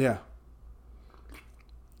 Yeah.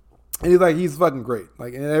 And he's fucking great.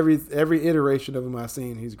 Like, in every iteration of him I've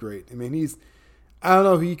seen, he's great. I mean, I don't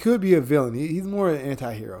know, he could be a villain. He's more an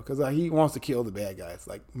anti-hero because he wants to kill the bad guys,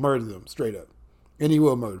 like murder them straight up. And he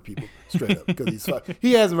will murder people straight up because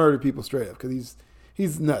he has murdered people straight up because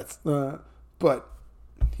he's nuts. But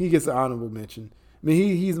he gets an honorable mention. I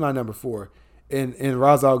mean, he's my number 4, and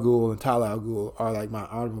Ra's al Ghul and Talia al Ghul are like my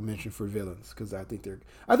honorable mention for villains because I think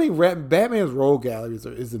Batman's role gallery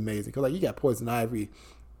is amazing because like you got Poison Ivy,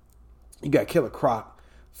 you got Killer Croc,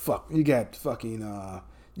 you got fucking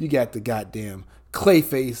you got the goddamn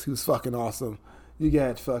Clayface who's fucking awesome. You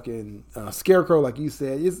got fucking Scarecrow, like you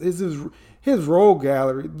said. It's his role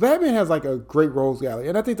gallery. Batman has like a great roles gallery.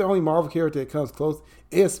 And I think the only Marvel character that comes close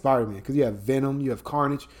is Spider-Man. Because you have Venom, you have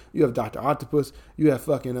Carnage, you have Dr. Octopus, you have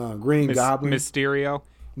fucking Green Goblin. Mysterio.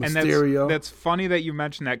 And that's funny that you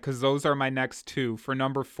mentioned that because those are my next 2. For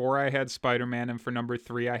number 4, I had Spider-Man. And for number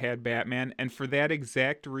 3, I had Batman. And for that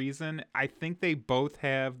exact reason, I think they both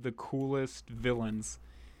have the coolest villains.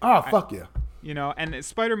 Oh, fuck yeah. You know, and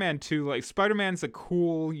Spider-Man too, like Spider-Man's a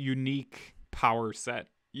cool, unique power set,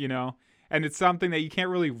 you know? and it's something that you can't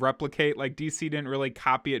really replicate. Like DC didn't really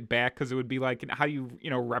copy it back because it would be like, how do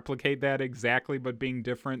you replicate that exactly, but being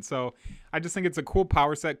different. So I just think it's a cool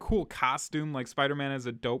power set, cool costume. Like Spider-Man has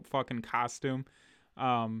a dope fucking costume.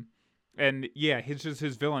 And yeah,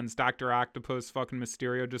 his villains, Dr. Octopus, fucking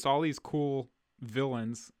Mysterio, just all these cool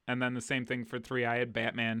villains. And then the same thing for 3. I had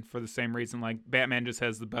Batman for the same reason. Like Batman just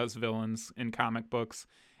has the best villains in comic books,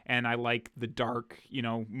 and I like the dark,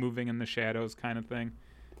 moving in the shadows kind of thing.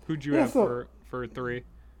 Who'd you have for 3?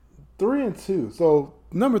 3 and 2. So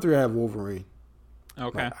number 3, I have Wolverine.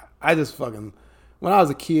 Okay. Like, I just fucking, when I was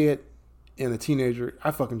a kid and a teenager,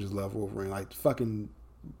 I fucking just love Wolverine. Like fucking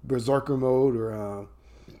Berserker mode, or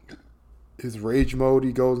his rage mode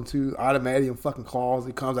he goes into, adamantium fucking claws,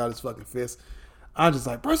 he comes out his fucking fist. I'm just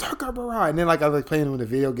like, Berserker, brah. And then like I was like playing him in the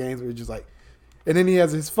video games where it's just like, and then he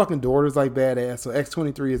has his fucking daughter's like badass. So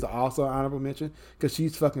X-23 is also an honorable mention because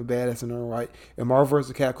she's fucking badass in her own right. And Marvel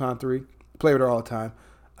vs. Capcom 3, play with her all the time.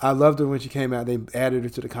 I loved her when she came out. They added her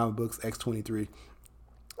to the comic books, X-23.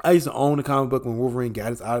 I used to own the comic book when Wolverine got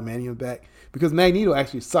his adamantium back because Magneto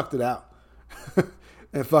actually sucked it out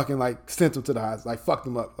and fucking like sent him to the hospital, like fucked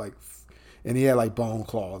him up, like. And he had like bone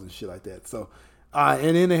claws and shit like that. So,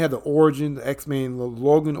 and then they had the origin, the X-Men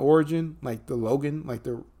Logan origin, like the Logan, like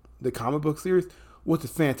the comic book series, which is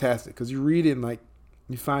fantastic because you read it and like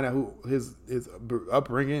you find out who his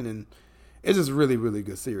upbringing, and it's just really, really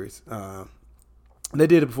good series. They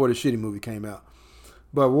did it before the shitty movie came out.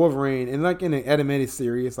 But Wolverine, and like in the animated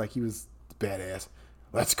series, like he was badass.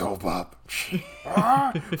 Let's go, Bob.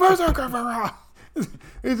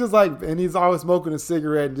 He's just like, and he's always smoking a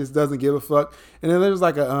cigarette and just doesn't give a fuck. And then there's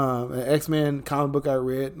like an X-Men comic book I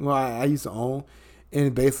read. Well, I used to own,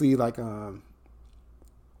 and basically like the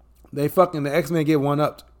X-Men get one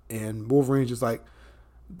upped, and Wolverine's just like,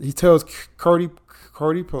 he tells Kitty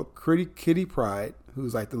Pryde,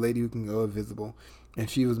 who's like the lady who can go invisible, and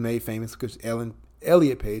she was made famous because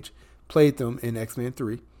Elliot Page played them in X-Men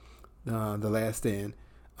 3, The Last Stand.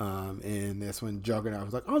 And that's when Juggernaut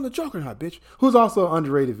was like, "I'm the Juggernaut, bitch," who's also an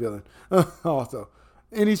underrated villain, also.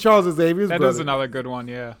 And he's Charles Xavier's brother. That is another good one,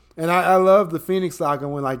 yeah. And I love the Phoenix Saga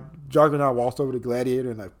when like Juggernaut walks over to Gladiator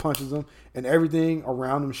and like punches him, and everything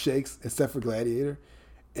around him shakes except for Gladiator,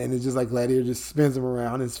 and it's just like Gladiator just spins him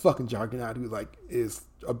around. And it's fucking Juggernaut who like is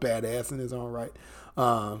a badass in his own right.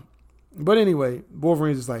 But anyway,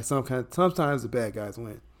 Wolverine's just like sometimes the bad guys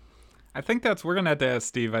win. I think we're going to have to ask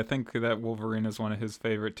Steve. I think that Wolverine is one of his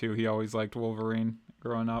favorite too. He always liked Wolverine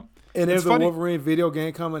growing up. And there's a Wolverine video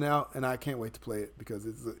game coming out, and I can't wait to play it because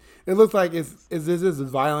it looks like it's as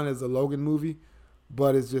violent as the Logan movie,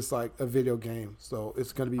 but it's just like a video game. So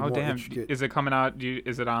it's going to be more intricate. Is it coming out?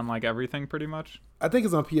 Is it on like everything pretty much? I think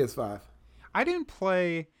it's on PS5. I didn't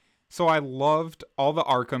play. So I loved all the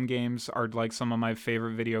Arkham games are like some of my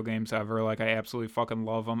favorite video games ever. Like I absolutely fucking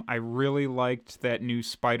love them. I really liked that new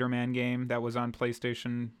Spider-Man game that was on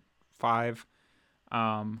PlayStation 5.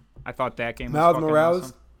 I thought that game was fucking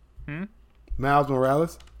awesome. Miles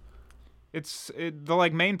Morales? The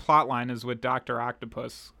like main plot line is with Dr.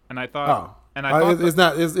 Octopus. And I thought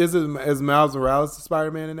is Miles Morales the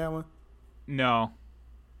Spider-Man in that one? No.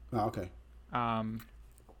 Oh, okay.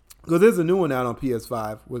 Because there's a new one out on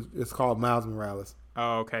PS5. It's called Miles Morales.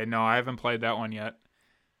 Oh, okay. No, I haven't played that one yet.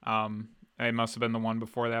 It must have been the one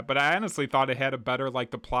before that. But I honestly thought it had a better,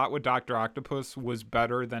 like the plot with Dr. Octopus was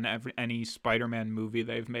better than any Spider-Man movie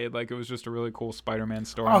they've made. Like it was just a really cool Spider-Man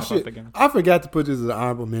story. Oh, shit. I forgot to put this as an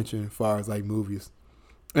honorable mention as far as like movies.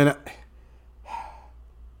 And I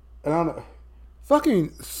don't know.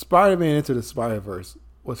 Fucking Spider-Man Into the Spider-Verse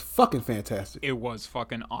was fucking fantastic. It was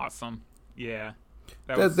fucking awesome. Yeah.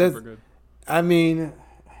 That was super good. I mean,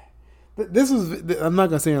 this was, I'm not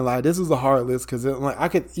going to say a lie, this was a hard list because like, I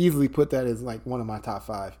could easily put that as like one of my top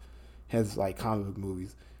 5 has like comic book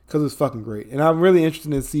movies because it was fucking great. And I'm really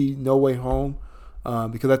interested to see No Way Home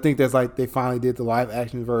because I think that's like they finally did the live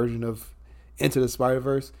action version of Into the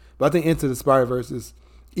Spider-Verse. But I think Into the Spider-Verse is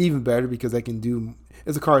even better because they can do,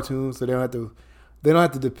 it's a cartoon, so they don't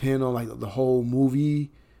have to depend on like the whole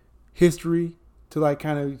movie history to like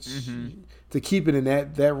kind of to keep it in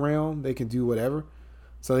that realm. They can do whatever.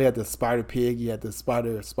 So they had the Spider Pig, you had the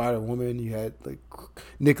Spider Woman, you had like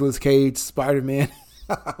Nicolas Cage Spider-Man,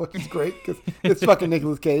 which is great because it's fucking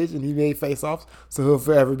Nicolas Cage and he made Face Offs, so he'll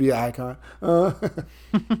forever be an icon.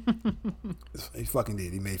 He fucking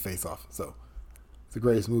did. He made Face Off, so it's the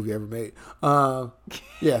greatest movie ever made.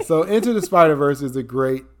 Yeah. So Into the Spider-Verse is a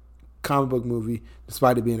great comic book movie,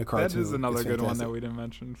 despite it being a cartoon. That is another good one that we didn't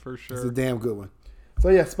mention for sure. It's a damn good one. So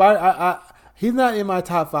yeah, he's not in my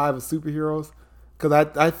top 5 of superheroes because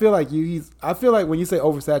I feel like I feel like when you say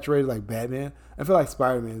oversaturated like Batman, I feel like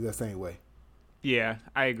Spider-Man is that same way. Yeah,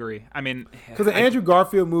 I agree. I mean, because the Andrew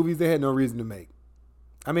Garfield movies they had no reason to make.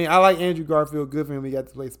 I mean, I like Andrew Garfield. Good for him. He got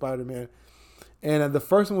to play Spider-Man. And the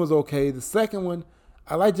first one was okay. The second one,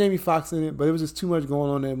 I like Jamie Foxx in it, but it was just too much going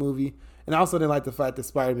on in that movie. And I also didn't like the fact that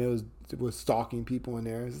Spider-Man was stalking people in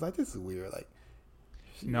there. It's like, this is weird. Like,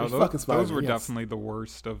 no, those were definitely the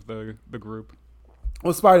worst of the group.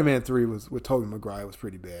 Well, Spider-Man 3 was with Tobey Maguire was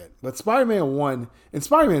pretty bad. But Spider-Man 1 and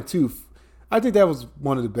Spider-Man 2, I think that was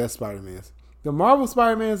one of the best Spider-Mans. The Marvel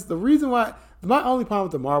Spider-Mans, the reason why, my only problem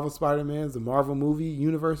with the Marvel Spider-Mans, the Marvel movie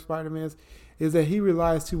universe Spider-Mans, is that he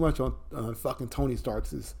relies too much on fucking Tony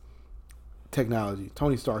Stark's technology.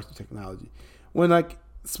 When, like,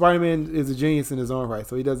 Spider-Man is a genius in his own right,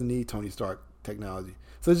 so he doesn't need Tony Stark technology.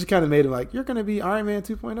 So it just kind of made him like, you're going to be Iron Man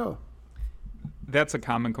 2.0. That's a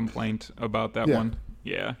common complaint about that one.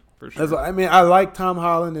 Yeah, for sure. I mean, I like Tom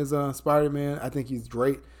Holland as Spider-Man. I think he's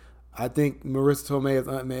great. I think Marissa Tomei as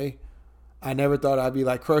Aunt May. I never thought I'd be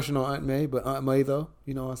like crushing on Aunt May, but Aunt May though,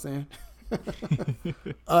 you know what I'm saying?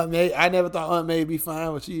 Aunt May, I never thought Aunt May would be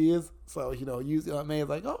fine, but she is. So, use Aunt May as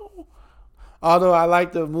like, oh. Although I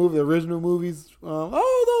like the original movies.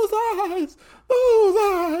 Those eyes.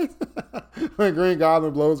 When Green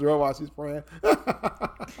Goblin blows her up while she's praying.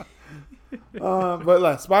 But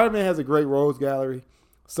like Spider-Man has a great rogues gallery.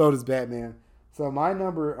 So does Batman. So my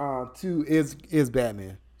number 2 is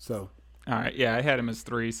Batman. So. All right. Yeah, I had him as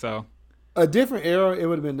 3. So. A different era, it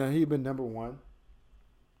would have been he'd been number 1.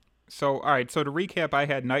 So, all right. So to recap, I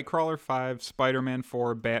had Nightcrawler 5, Spider-Man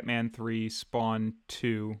 4, Batman 3, Spawn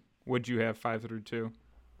 2. What'd you have 5 through 2?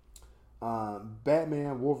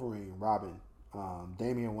 Batman, Wolverine, Robin,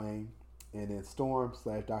 Damian Wayne, and then Storm /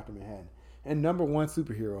 Dr. Manhattan. And number 1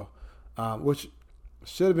 superhero, which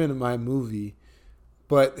should have been in my movie,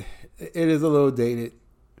 but it is a little dated,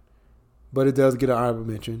 but it does get an honorable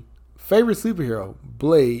mention. Favorite superhero,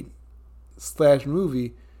 Blade /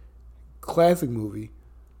 movie, classic movie.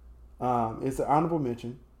 It's an honorable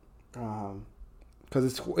mention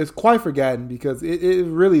because it's quite forgotten because it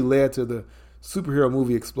really led to the superhero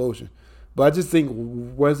movie explosion. But I just think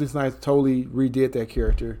Wesley Snipes totally redid that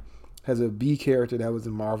character. Has a B character that was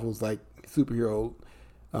in Marvel's like superhero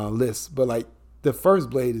list, but like the first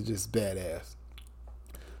Blade is just badass.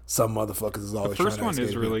 Some motherfuckers is always the first trying to one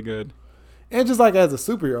is really good. And just like as a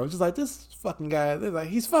superhero, it's just like this fucking guy, like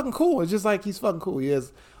he's fucking cool. It's just like he's fucking cool. He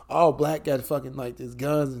has all black, got fucking like his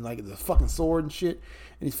guns and like the fucking sword and shit,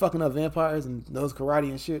 and he's fucking up vampires and knows karate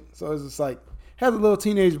and shit. So it's just like has a little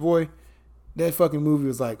teenage boy. That fucking movie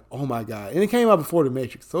was like, oh my god, and it came out before the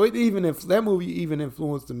Matrix. So that movie even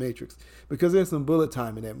influenced the Matrix because there's some bullet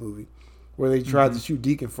time in that movie where they tried to shoot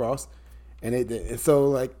Deacon Frost, and they did. And so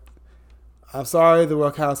like, I'm sorry, the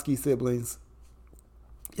Wachowski siblings.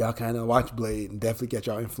 Y'all kind of watch Blade and definitely get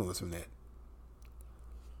y'all influence from that.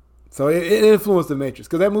 So it influenced the Matrix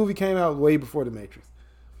because that movie came out way before the Matrix,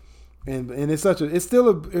 and it's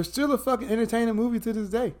still a fucking entertaining movie to this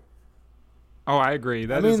day. Oh, I agree.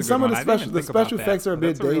 That I mean, is a some good of the special effects are a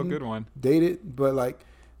bit dated, but like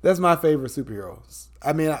that's my favorite superheroes.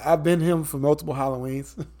 I mean, I've been him for multiple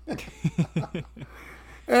Halloweens,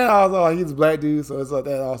 and also like, he's a black dude, so it's like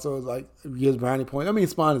that. Also, is like gives brownie point. I mean,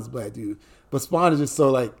 Spawn is a black dude. But Spawn is just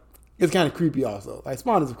so like it's kind of creepy also. Like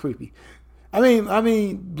Spawn is creepy. I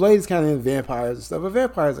mean Blade is kind of in vampires and stuff, but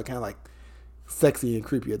vampires are kind of like sexy and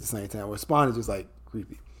creepy at the same time. Where Spawn is just like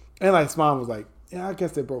creepy. And like Spawn was like, yeah, I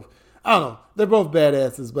guess they're both. I don't know. They're both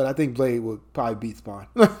badasses, but I think Blade would probably beat Spawn.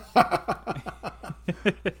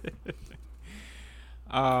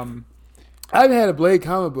 I haven't had a Blade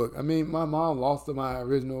comic book. I mean, my mom lost my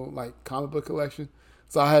original like comic book collection,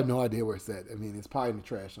 so I have no idea where it's at. I mean, it's probably in the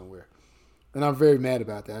trash somewhere. And I'm very mad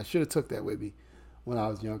about that. I should have took that with me when I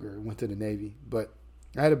was younger and went to the Navy. But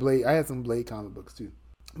I had a Blade. I had some Blade comic books too.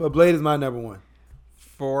 But Blade is my number 1.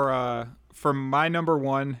 For my number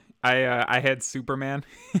 1, I had Superman.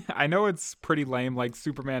 I know it's pretty lame. Like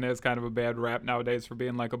Superman has kind of a bad rap nowadays for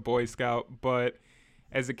being like a Boy Scout. But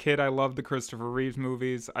as a kid, I loved the Christopher Reeves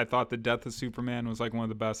movies. I thought the death of Superman was like one of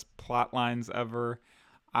the best plot lines ever.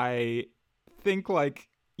 I think like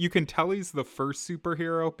you can tell he's the first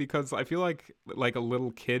superhero because I feel like a little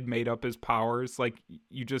kid made up his powers. Like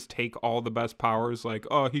you just take all the best powers, like,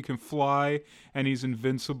 oh, he can fly and he's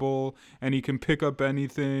invincible and he can pick up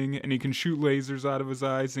anything and he can shoot lasers out of his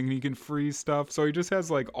eyes and he can freeze stuff. So he just has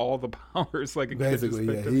like all the powers. Like a basically,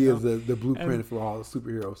 kid just he is the blueprint for all the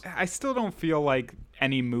superheroes. I still don't feel like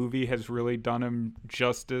any movie has really done him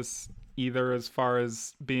justice either, as far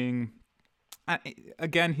as being.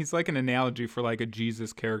 Again, he's like an analogy for like a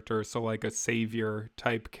Jesus character, so like a savior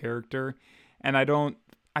type character. And I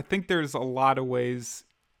think there's a lot of ways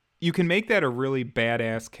you can make that a really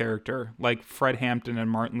badass character. Like Fred Hampton and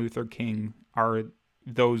Martin Luther King are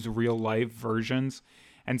those real life versions.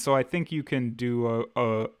 And so I think you can do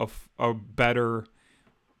a better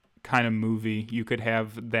kind of movie. You could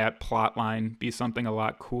have that plot line be something a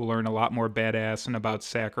lot cooler and a lot more badass and about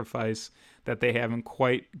sacrifice that they haven't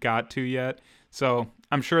quite got to yet. So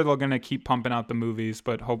I'm sure they're going to keep pumping out the movies,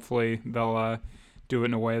 but hopefully they'll do it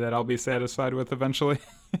in a way that I'll be satisfied with eventually.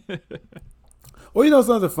 Well, you know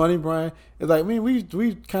something funny, Brian? It's like, I mean,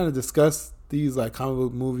 we kind of discussed these like comic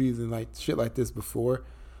book movies and like shit like this before,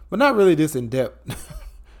 but not really this in depth.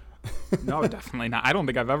 No, definitely not. I don't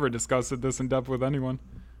think I've ever discussed it this in depth with anyone.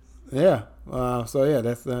 Yeah. So yeah,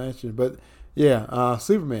 that's interesting. But yeah,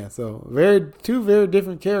 Superman. So two very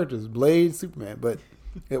different characters, Blade, Superman, but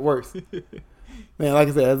it works. Man, like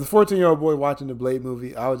I said, as a 14-year-old boy watching the Blade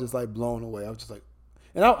movie, I was just like blown away. I was just like,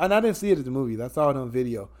 and I didn't see it at the movies. I saw it on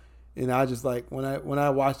video, and I just like when I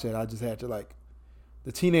watched it, I just had to like,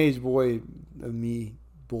 the teenage boy of me,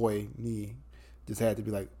 just had to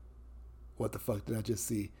be like, what the fuck did I just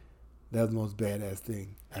see? That was the most badass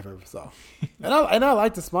thing I've ever saw. And I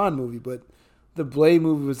liked the Spawn movie, but the Blade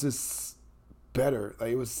movie was just better.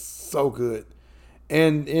 Like, it was so good.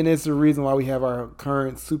 And it's the reason why we have our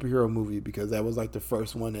current superhero movie, because that was like the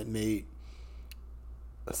first one that made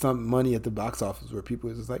some money at the box office, where people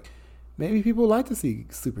was just like, maybe people like to see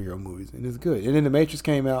superhero movies, and it's good. And then The Matrix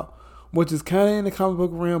came out, which is kind of in the comic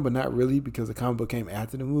book realm, but not really, because the comic book came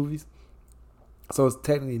after the movies. So it's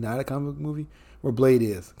technically not a comic book movie, where Blade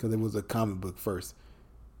is, because it was a comic book first.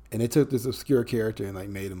 And they took this obscure character and like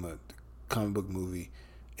made him a comic book movie,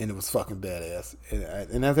 and it was fucking badass.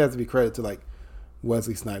 And that has to be credit to like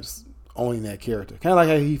Wesley Snipes owning that character. Kind of like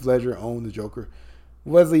how Heath Ledger owned the Joker.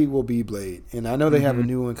 Wesley will be Blade. And I know they have a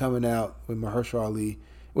new one coming out with Mahershala Ali,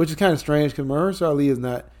 which is kind of strange, because Mahershala Ali is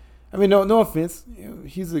not, I mean, no offense,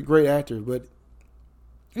 he's a great actor, but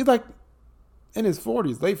he's like in his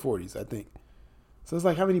 40s, late 40s, I think. So it's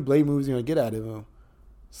like, how many Blade movies are you going to get out of him?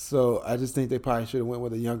 So I just think they probably should have went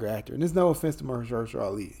with a younger actor. And there's no offense to Mahershala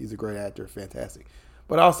Ali. He's a great actor, fantastic.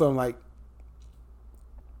 But also, I'm like,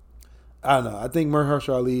 I don't know. I think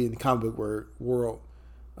Mahershala Ali in the comic book world.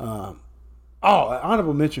 An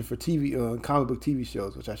honorable mention for TV, comic book TV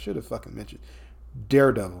shows, which I should have fucking mentioned.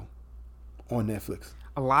 Daredevil on Netflix.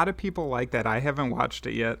 A lot of people like that. I haven't watched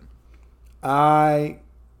it yet. I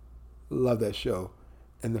love that show.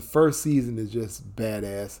 And the first season is just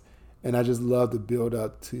badass. And I just love the build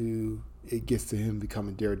up to it gets to him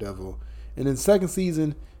becoming Daredevil. And then second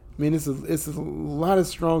season, I mean, it's a lot as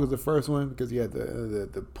strong as the first one, because you had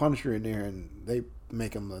the Punisher in there, and they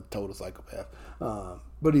make him a total psychopath.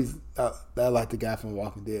 But I like the guy from The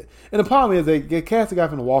Walking Dead. And the problem is they cast the guy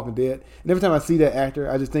from The Walking Dead, and every time I see that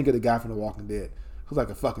actor, I just think of the guy from The Walking Dead, who's like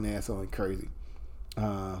a fucking asshole and crazy.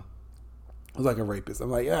 Who's like a rapist.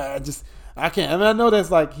 I'm like, I can't. I mean, I know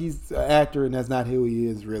that's like he's an actor, and that's not who he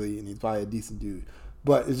is really, and he's probably a decent dude.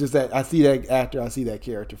 But it's just that I see that actor, I see that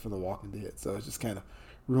character from The Walking Dead, so it's just kind of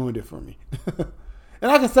ruined it for me. And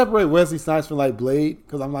I can separate Wesley Snipes from like Blade,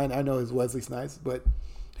 because I'm like, I know it's Wesley Snipes, but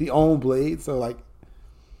he owned Blade, so like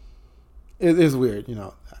it is weird, you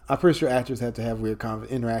know. I'm pretty sure actors have to have weird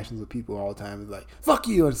interactions with people all the time. It's like, fuck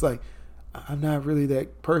you, and it's like, I'm not really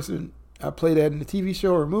that person. I play that in a TV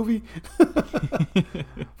show or a movie.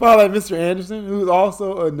 Probably like Mr. Anderson, who's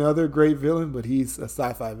also another great villain, but he's a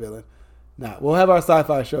sci-fi villain. Nah, we'll have our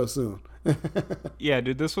sci-fi show soon. Yeah,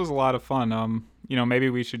 dude, this was a lot of fun.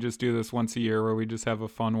 Maybe we should just do this once a year, where we just have a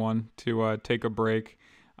fun one to take a break.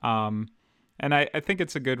 And I think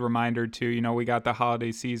it's a good reminder too. We got the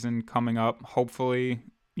holiday season coming up. Hopefully,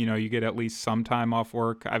 you get at least some time off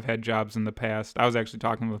work. I've had jobs in the past. I was actually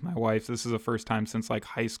talking with my wife. This is the first time since like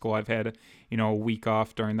high school I've had, a week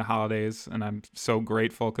off during the holidays, and I'm so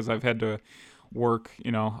grateful, because I've had to work,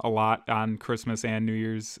 a lot on Christmas and New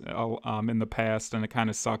Year's in the past, and it kind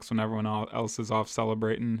of sucks when everyone else is off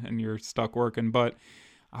celebrating and you're stuck working. But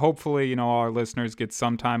hopefully, all our listeners get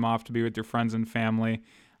some time off to be with your friends and family.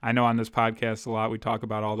 I know on this podcast a lot we talk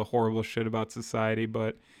about all the horrible shit about society,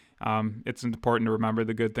 but it's important to remember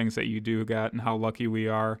the good things that you do got, and how lucky we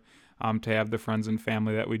are to have the friends and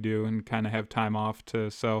family that we do, and kind of have time off to.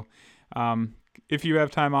 So if you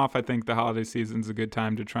have time off, I think the holiday season's a good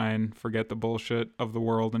time to try and forget the bullshit of the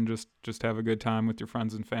world, and just have a good time with your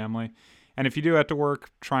friends and family. And if you do have to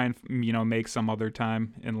work, try and make some other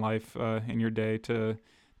time in life in your day to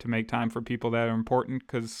make time for people that are important,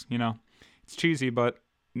 because it's cheesy, but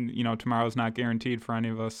tomorrow's not guaranteed for any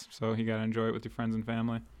of us, so you got to enjoy it with your friends and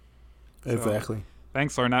family. Exactly. So,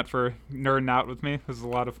 thanks, Lornett, for nerding out with me. This was a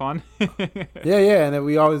lot of fun. Yeah, and then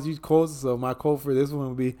we always use quotes. So my quote for this one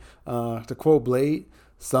would be to quote Blade: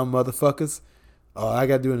 Some motherfuckers, I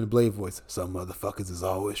got to do it in the Blade voice. Some motherfuckers is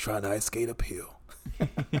always trying to ice skate uphill.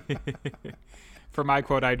 For my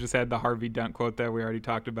quote, I just had the Harvey Dent quote that we already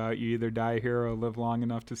talked about. You either die a hero or live long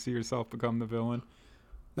enough to see yourself become the villain.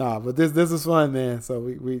 Nah, but this is fun, man. So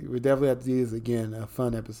we definitely have to do this again. A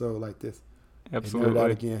fun episode like this. Absolutely. Nerd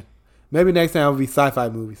out again. Maybe next time it'll be sci-fi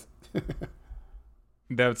movies.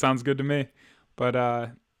 That sounds good to me.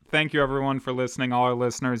 But thank you, everyone, for listening. All our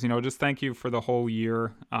listeners, just thank you for the whole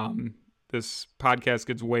year. This podcast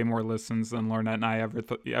gets way more listens than Lornett and I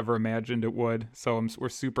ever imagined it would. So we're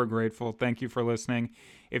super grateful. Thank you for listening.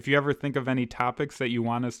 If you ever think of any topics that you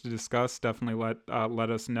want us to discuss, definitely let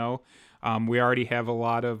us know. We already have a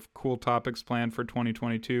lot of cool topics planned for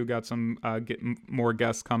 2022. Got some more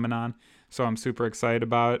guests coming on, so I'm super excited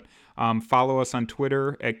about it. Follow us on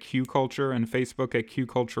Twitter at QCulture and Facebook at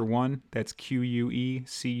QCulture1. That's QUECULTURE.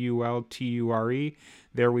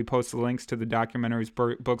 There we post the links to the documentaries,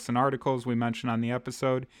 books, and articles we mentioned on the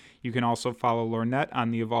episode. You can also follow Lornett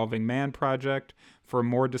on the Evolving Man Project for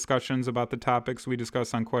more discussions about the topics we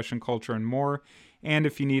discuss on Question Culture and more. And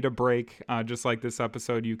if you need a break, just like this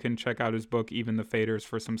episode, you can check out his book, Even the Faders,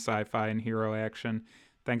 for some sci-fi and hero action.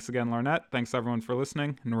 Thanks again, Lornett. Thanks, everyone, for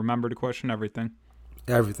listening. And remember to question everything.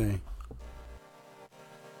 Everything.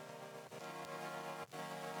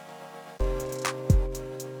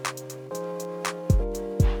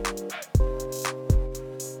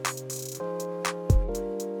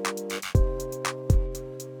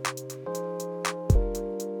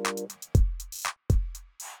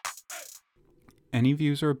 Any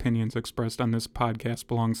views or opinions expressed on this podcast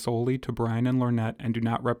belong solely to Brian and Lornett and do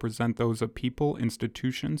not represent those of people,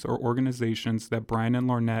 institutions, or organizations that Brian and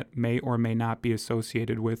Lornett may or may not be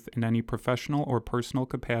associated with in any professional or personal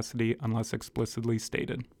capacity unless explicitly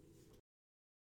stated.